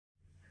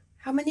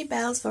How many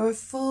bells for a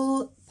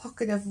full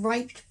pocket of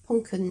ripe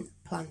pumpkin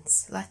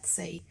plants? Let's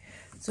see.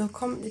 So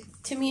come to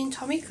Timmy and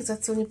Tommy, because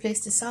that's the only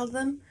place to sell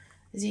them.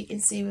 As you can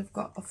see, we've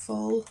got a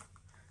full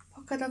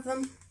pocket of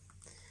them.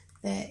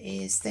 There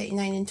is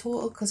 39 in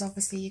total, because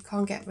obviously you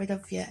can't get rid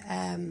of your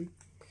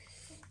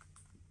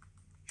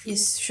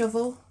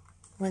shovel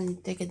when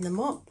digging them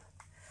up.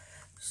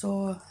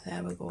 So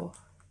there we go.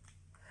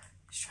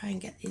 Let's try and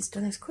get these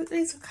done as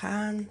quickly as I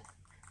can.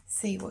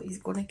 See what he's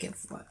going to give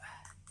for it.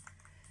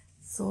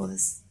 So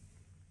this,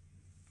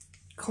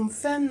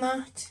 confirm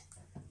that.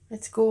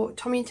 Let's go.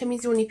 Tommy and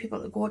Timmy's the only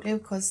people to go to,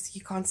 because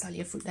you can't sell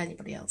your fruit to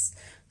anybody else.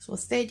 So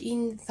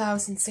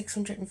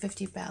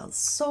 13,650 bells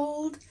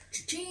sold.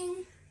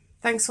 Cha-ching.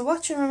 Thanks for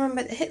watching.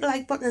 Remember to hit the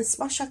like button and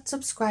smash that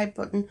subscribe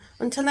button.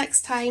 Until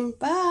next time,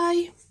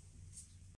 bye.